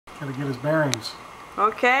Gotta get his bearings.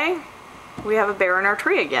 Okay, we have a bear in our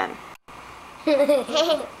tree again.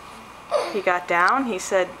 He got down, he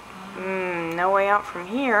said, no way out from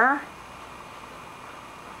here.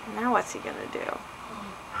 Now what's he gonna do?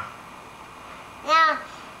 Now,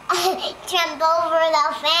 jump over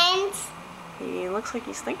the fence. He looks like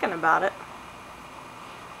he's thinking about it.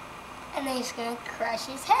 And then he's gonna crush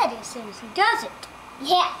his head as soon as he does it.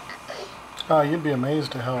 Yeah. Oh, you'd be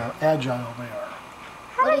amazed at how agile they are.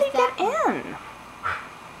 How did he get in?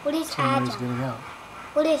 What is Somebody's agile? getting out.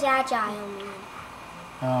 What does agile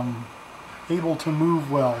mean? Able to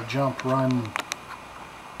move well, jump, run,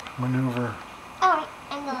 maneuver. Oh,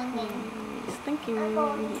 I'm going in. He's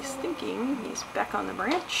thinking, he's back on the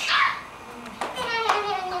branch.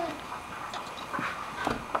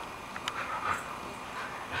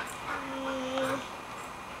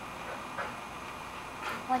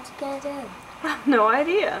 What's he gonna do? I have no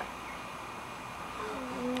idea.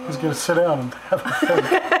 He's gonna sit down and have a think.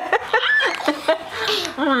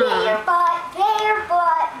 Bear butt, bear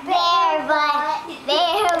butt, bear butt,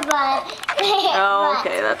 bear butt, bear Oh, butt.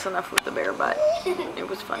 okay, that's enough with the bear butt. It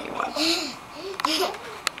was funny once.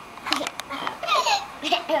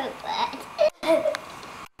 Bear butt.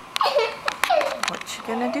 What you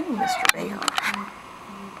gonna do, Mr. Bear?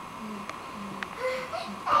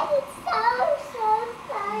 It's so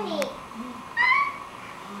funny.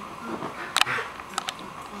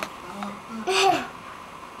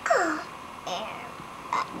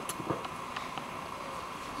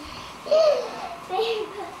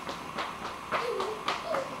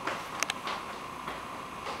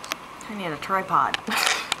 I need a tripod.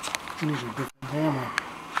 You need a different camera.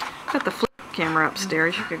 Got the flip camera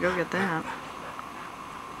upstairs. You could go get that.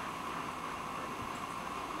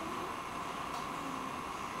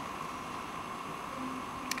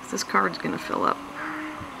 This card's gonna fill up.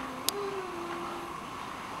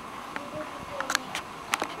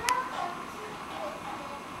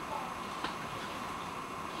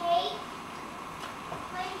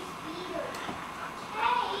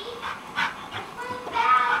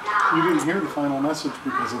 You didn't hear the final message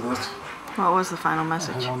because of this. What was the final I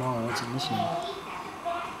message? don't know, I wasn't listening.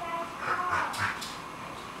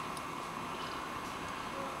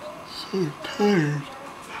 So tired.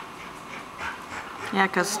 Yeah,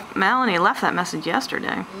 because Melanie left that message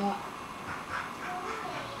yesterday.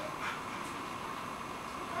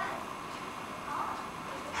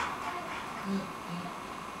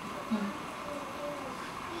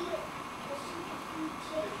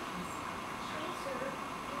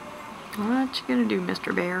 What you gonna do,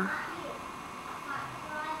 Mr. Bear?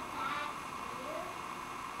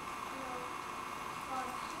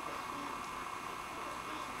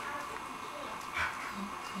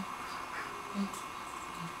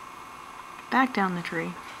 Back down the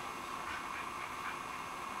tree.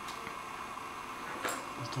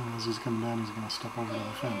 As soon as he's coming down, he's going to step over to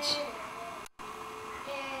the fence.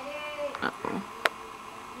 Uh-oh.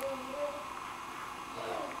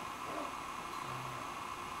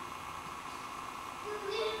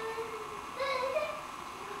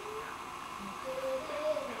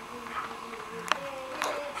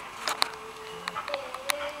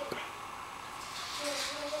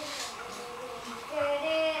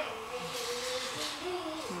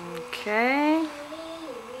 Okay.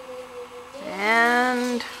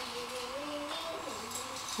 And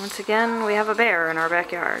once again, we have a bear in our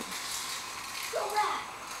backyard. Go back.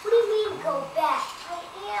 What do you mean go back?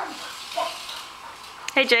 I am back.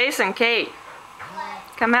 Hey, Jason, Kate,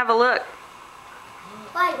 come have a look.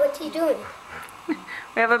 Why? What's he doing?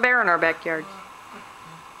 We have a bear in our backyard.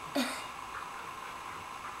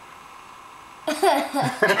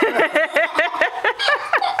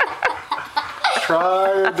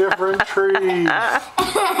 Try a different tree.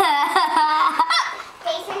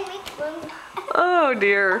 Oh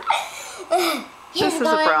dear. This is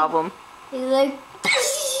a problem. He's like,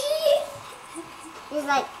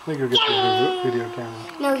 Let me go get the video camera.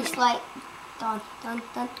 no, he's like, dun, dun,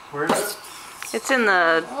 dun. Where is it? It's in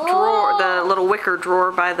the drawer, the little wicker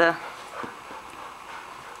drawer by the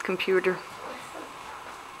computer.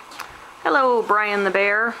 Hello, Brian the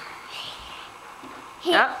bear.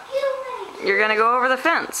 Yep. You're gonna go over the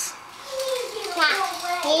fence.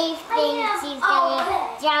 He thinks he's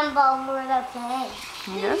gonna jump over the fence.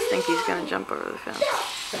 He does think he's gonna jump over the fence.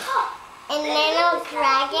 And then he'll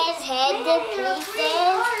crack his head to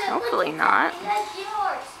pieces. Hopefully not.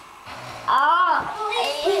 Oh.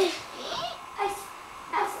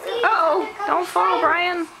 Uh-oh, don't fall,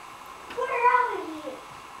 Brian. Put her out of here.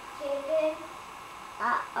 David.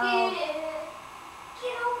 Uh-oh.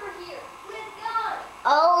 Get over here with gun.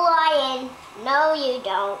 Oh, Lion. No, you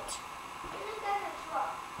don't. Isn't that a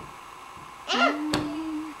truck?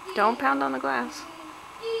 Don't pound on the glass.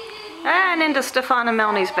 And into Stefan and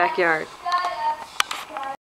Melnie's backyard.